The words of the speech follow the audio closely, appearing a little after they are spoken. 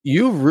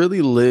you've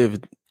really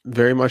lived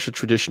very much a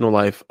traditional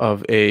life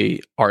of a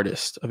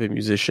artist, of a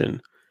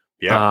musician.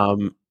 Yeah,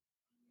 Um,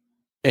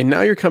 and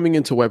now you're coming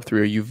into Web3,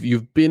 or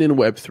you've been in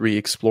Web3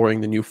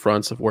 exploring the new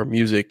fronts of where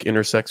music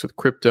intersects with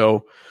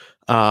crypto,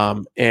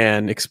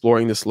 and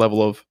exploring this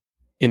level of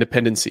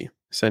independency,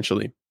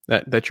 essentially,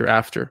 that you're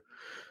after.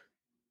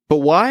 But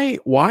why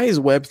is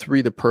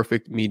Web3 the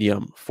perfect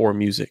medium for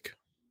music?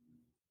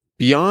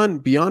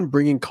 Beyond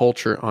bringing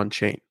culture on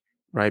chain,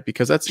 right?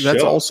 Because that's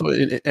sure, also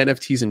in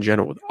NFTs in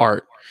general, with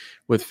art,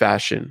 with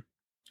fashion.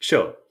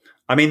 sure.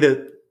 I mean,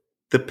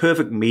 the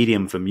perfect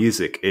medium for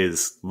music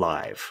is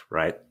live,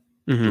 right?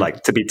 Hmm.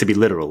 Like to be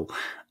literal.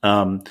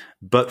 But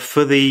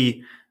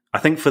I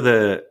think for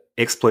the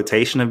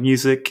exploitation of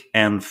music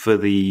and for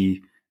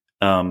the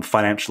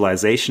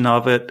financialization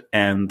of it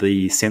and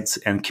the sense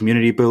and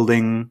community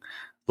building,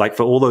 like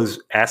for all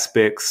those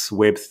aspects,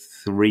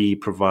 Web3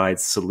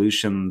 provides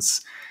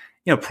solutions,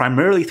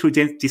 primarily through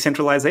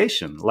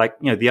decentralization. Like,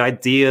 the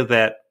idea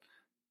that,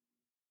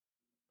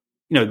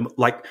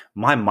 like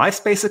my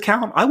MySpace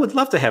account, I would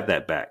love to have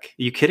that back.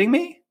 Are you kidding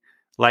me?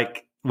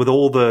 Like with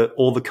all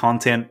the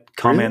content, Really?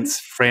 comments,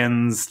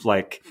 friends,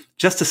 like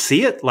just to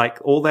see it, like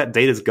all that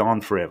data's gone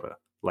forever.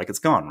 Like it's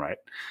gone, right?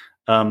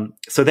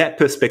 So that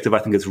perspective, I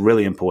think, is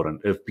really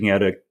important of being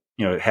able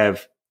to,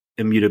 have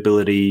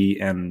immutability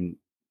and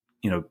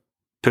you know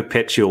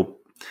perpetual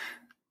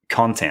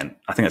content.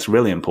 I think that's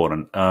really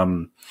important.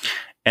 And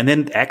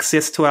then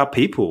access to our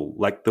people,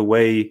 like the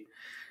way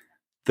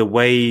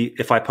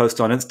if I post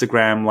on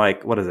Instagram,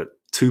 like what is it,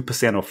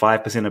 2% or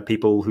 5% of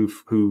people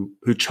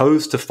who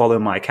chose to follow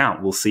my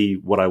account will see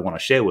what I want to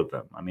share with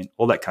them. I mean,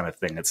 all that kind of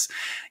thing. It's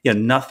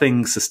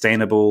nothing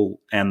sustainable,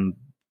 and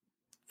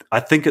I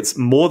think it's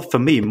more for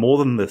me more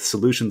than the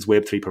solutions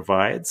Web3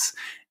 provides.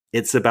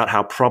 It's about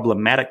how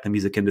problematic the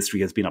music industry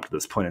has been up to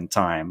this point in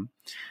time.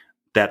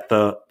 That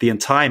the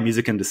entire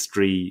music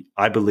industry,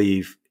 I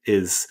believe,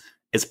 is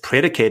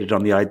predicated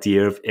on the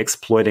idea of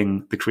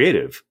exploiting the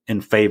creative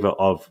in favor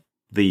of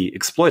the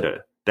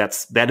exploiter.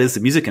 That is the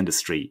music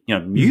industry.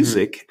 Hmm.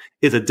 Music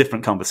is a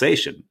different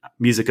conversation.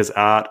 Music as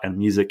art and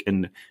music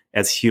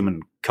as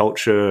human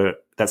culture,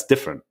 that's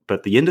different.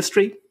 But the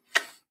industry,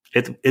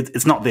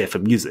 it's not there for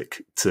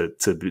music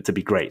to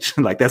be great.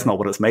 Like that's not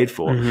what it's made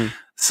for. Hmm.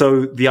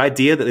 So the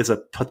idea that there's a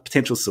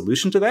potential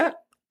solution to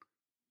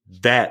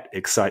that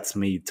excites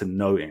me to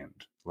no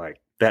end. Like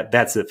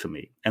that's it for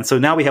me. And so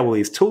now we have all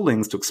these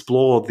toolings to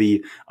explore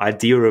the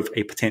idea of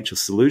a potential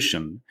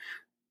solution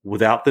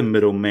without the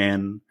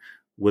middleman,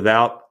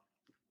 without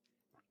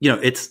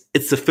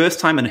it's the first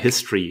time in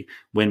history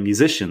when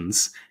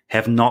musicians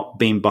have not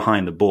been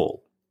behind the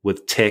ball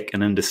with tech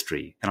and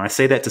industry. And I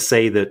say that to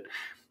say that,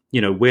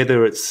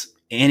 whether it's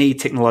any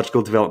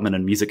technological development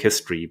in music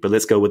history, but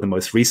let's go with the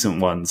most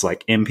recent ones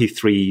like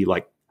MP3,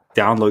 like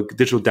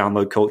digital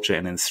download culture,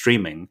 and then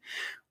streaming.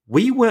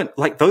 We weren't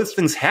like those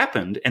things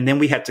happened, and then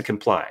we had to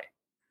comply.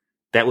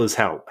 That's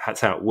how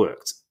it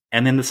worked.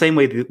 And then the same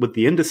way with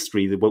the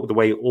industry, the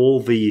way all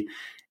the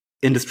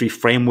industry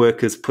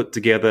framework is put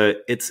together,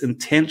 it's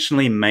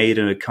intentionally made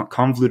in a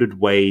convoluted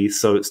way,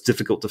 so it's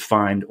difficult to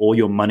find all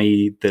your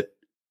money that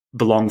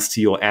belongs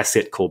to your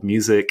asset called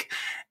music,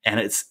 and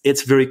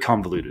it's very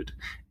convoluted,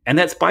 and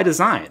that's by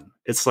design.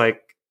 It's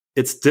like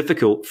it's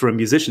difficult for a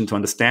musician to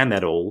understand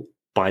that all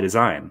by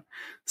design.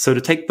 So to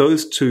take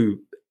those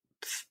two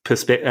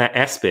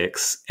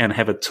aspects and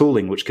have a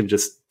tooling which can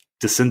just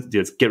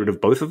get rid of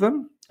both of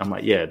them, I'm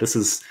like, yeah, this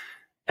is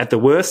at the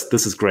worst,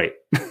 this is great.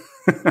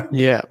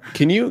 Yeah.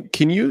 Can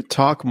you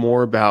talk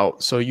more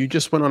about? So you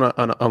just went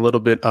on a little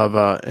bit of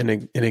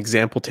an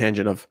example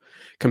tangent of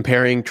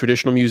comparing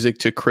traditional music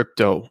to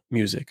crypto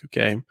music.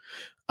 Okay.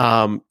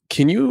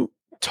 Can you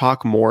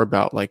talk more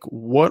about like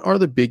what are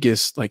the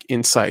biggest like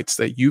insights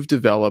that you've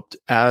developed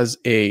as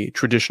a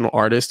traditional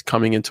artist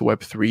coming into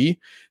Web3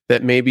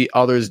 that maybe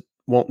others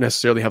won't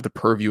necessarily have the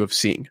purview of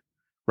seeing?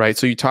 Right.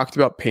 So you talked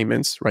about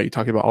payments, right? You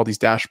talked about all these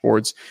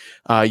dashboards.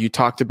 You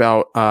talked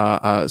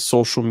about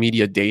social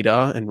media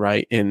data and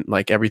right, and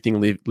like everything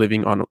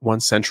living on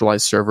one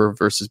centralized server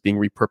versus being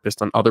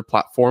repurposed on other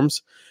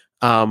platforms.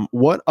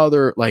 What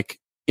other like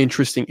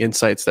interesting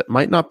insights that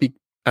might not be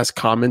as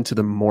common to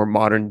the more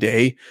modern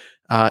day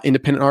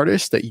independent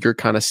artists that you're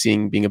kind of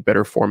seeing being a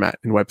better format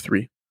in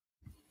Web3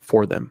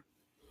 for them?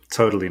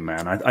 Totally,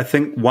 man. I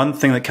think one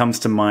thing that comes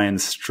to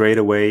mind straight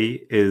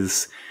away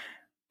is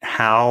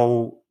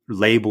how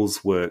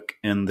labels work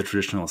in the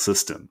traditional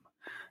system.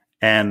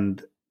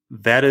 And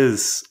that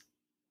is,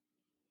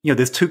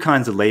 there's two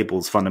kinds of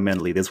labels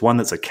fundamentally. There's one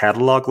that's a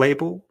catalog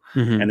label,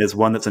 Mm-hmm. and there's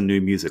one that's a new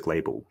music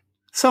label.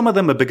 Some of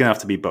them are big enough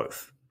to be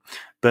both.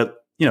 But,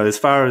 as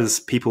far as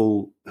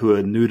people who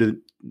are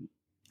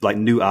like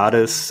new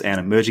artists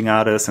and emerging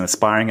artists and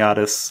aspiring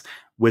artists,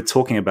 we're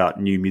talking about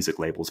new music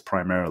labels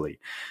primarily.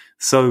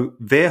 So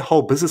their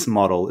whole business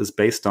model is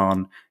based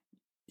on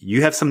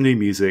you have some new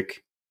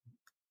music,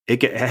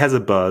 it has a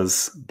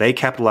buzz, they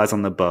capitalize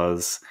on the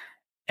buzz,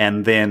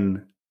 and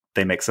then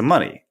they make some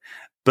money.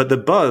 But the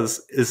buzz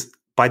is,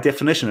 by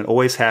definition, it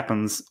always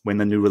happens when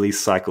the new release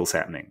cycle is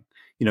happening.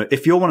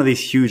 if you're one of these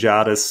huge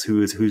artists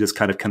who just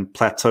kind of can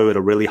plateau at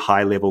a really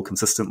high level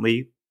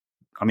consistently,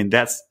 I mean,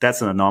 that's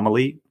an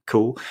anomaly.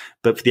 Cool.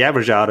 But for the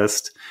average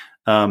artist,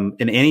 in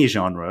any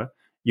genre,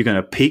 you're going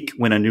to peak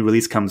when a new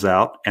release comes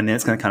out, and then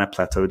it's going to kind of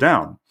plateau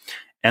down.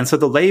 And so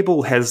the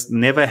label has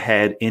never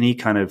had any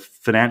kind of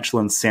financial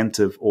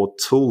incentive or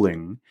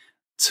tooling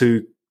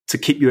to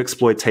keep your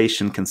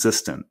exploitation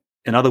consistent.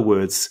 In other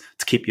words,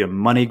 to keep your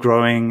money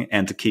growing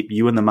and to keep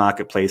you in the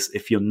marketplace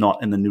if you're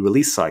not in the new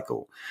release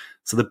cycle.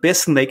 So the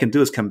best thing they can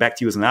do is come back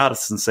to you as an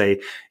artist and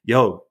say,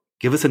 yo,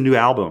 give us a new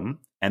album,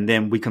 and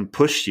then we can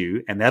push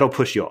you, and that'll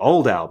push your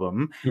old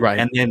album. Right.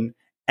 And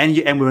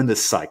we're in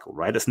this cycle,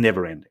 right? It's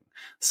never ending.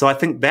 So I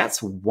think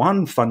that's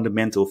one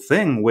fundamental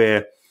thing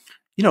where,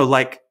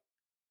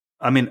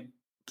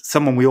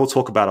 someone we all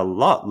talk about a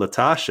lot,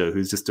 Latasha,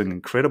 who's just doing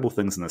incredible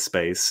things in the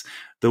space,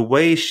 the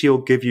way she'll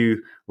give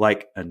you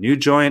like a new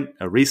joint,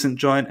 a recent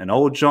joint, an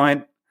old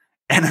joint.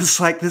 And it's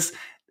like this,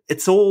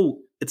 it's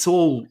all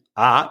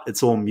art,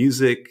 it's all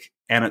music,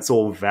 and it's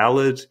all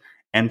valid.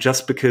 And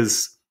just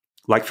because,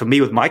 like for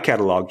me with my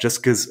catalog,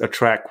 just because a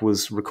track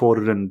was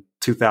recorded in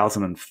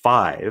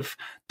 2005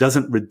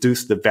 doesn't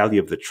reduce the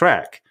value of the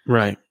track.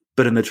 Right.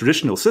 But in the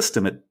traditional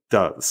system, it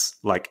does.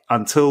 Like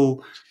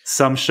until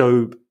some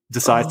show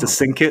decides to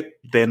sync it,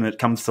 then it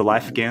comes to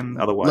life again.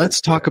 Otherwise,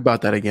 let's talk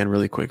about that again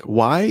really quick.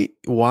 Why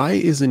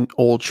is an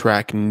old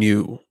track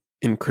new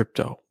in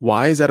crypto?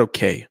 Why is that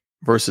okay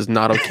versus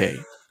not okay?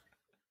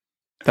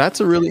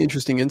 That's a really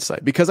interesting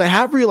insight, because I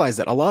have realized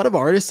that a lot of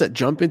artists that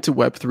jump into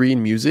Web3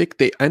 and music,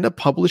 they end up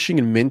publishing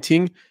and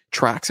minting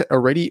tracks that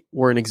already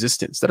were in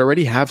existence, that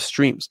already have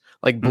streams.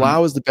 Like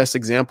Blau is the best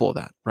example of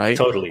that, right?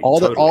 Totally.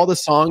 All the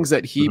songs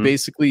that he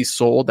basically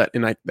sold that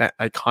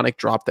iconic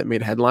drop that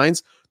made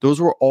headlines, those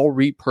were all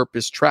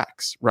repurposed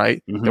tracks,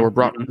 right?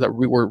 That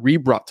were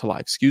re-brought to life.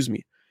 Excuse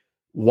me.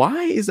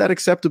 Why is that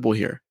acceptable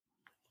here?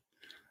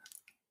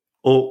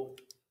 Well,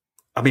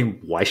 I mean,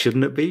 why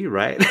shouldn't it be,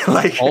 right?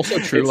 Like, also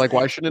true. Like,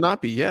 why should it not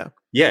be? Yeah.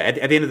 Yeah.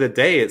 At the end of the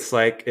day, it's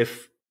like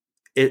if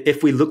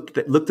we looked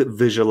at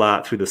visual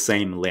art through the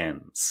same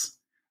lens,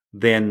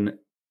 then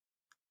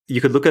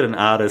you could look at an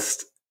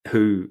artist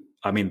who,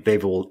 I mean,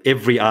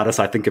 every artist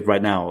I think of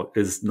right now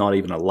is not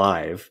even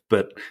alive,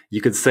 but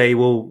you could say,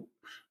 well,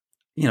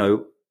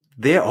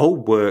 their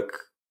old work,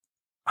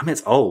 I mean,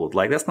 it's old.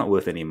 Like, that's not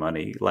worth any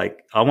money.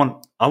 Like, I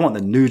want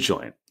the new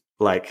joint.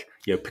 Like,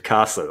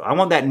 Picasso. I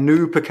want that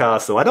new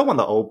Picasso. I don't want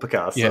the old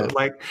Picasso. Yeah.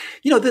 Like,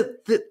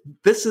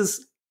 this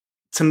is,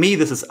 to me,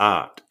 this is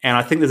art. And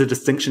I think there's a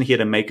distinction here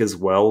to make as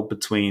well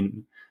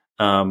between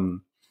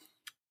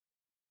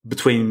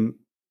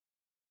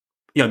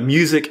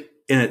music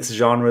in its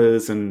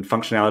genres and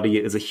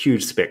functionality is a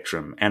huge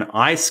spectrum. And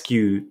I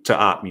skew to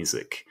art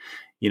music.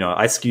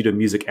 I skew to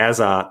music as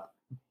art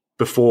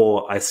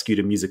before I skew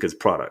to music as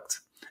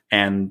product.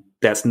 And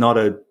that's not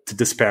to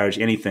disparage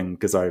anything,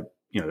 because I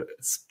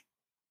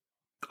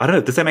don't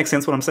know. Does that make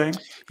sense what I'm saying?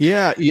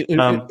 Yeah.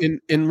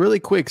 And really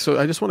quick. So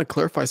I just want to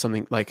clarify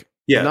something. Like,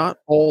 not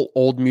all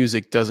old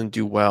music doesn't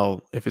do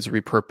well if it's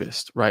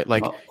repurposed, right?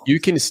 Like you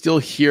can still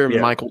hear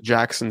Michael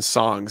Jackson's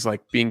songs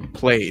like being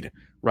played,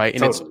 right?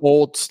 And it's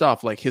old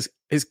stuff. Like his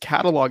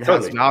catalog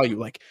has value.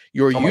 Like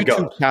your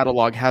YouTube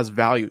catalog has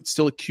value. It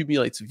still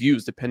accumulates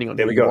views depending on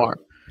who you are.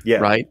 Yeah.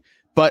 Right.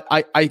 But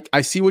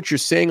I see what you're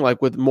saying.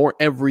 Like with more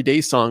everyday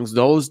songs,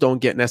 those don't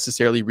get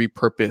necessarily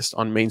repurposed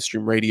on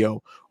mainstream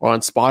radio or on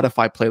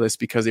Spotify playlists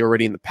because they're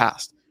already in the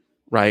past,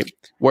 right?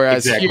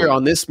 Whereas here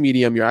on this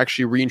medium, you're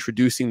actually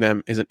reintroducing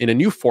them in a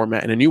new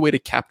format and a new way to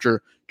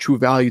capture true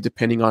value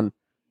depending on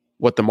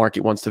what the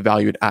market wants to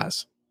value it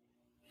as.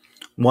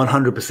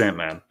 100%,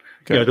 man.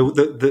 Okay.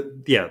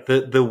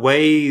 The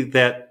way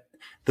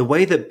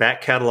that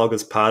back catalog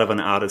is part of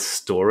an artist's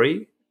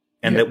story.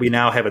 And that we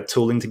now have a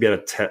tooling to be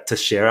able to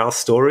share our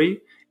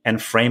story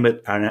and frame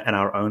it in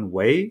our own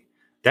way,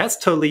 that's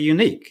totally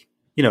unique.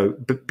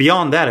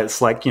 Beyond that,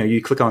 it's like, you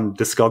click on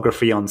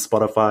discography on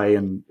Spotify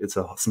and it's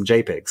some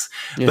JPEGs.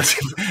 Yeah. But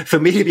for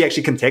me to be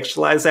actually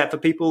contextualize that for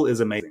people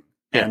is amazing.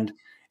 Yeah.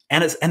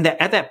 And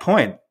at that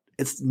point,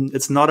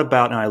 it's not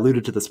about, and I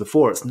alluded to this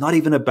before, it's not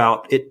even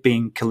about it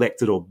being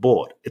collected or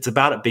bought. It's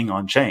about it being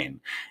on chain.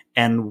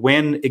 And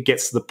when it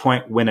gets to the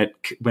point when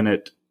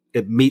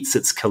it meets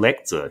its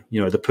collector,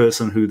 the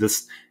person who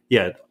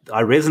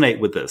I resonate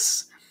with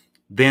this,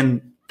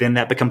 then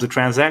that becomes a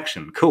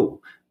transaction.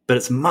 Cool. But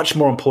it's much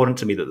more important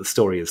to me that the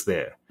story is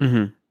there.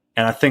 Mm-hmm.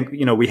 And I think,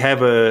 we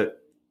have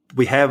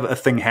a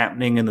thing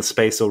happening in the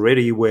space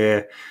already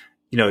where,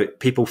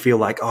 people feel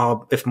like,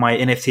 oh, if my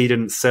NFT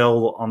didn't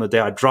sell on the day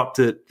I dropped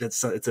it,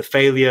 it's a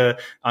failure.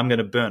 I'm going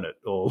to burn it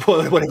or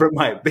whatever it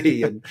might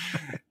be.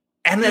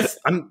 And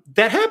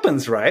that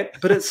happens, right?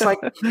 But it's like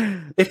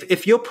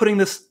if you're putting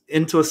this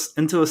into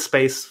a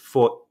space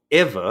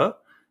forever,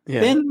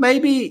 then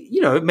maybe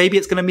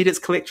it's going to meet its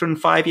collector in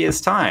 5 years'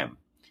 time,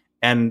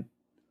 and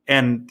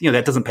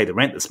that doesn't pay the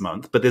rent this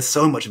month. But there's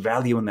so much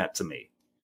value in that to me.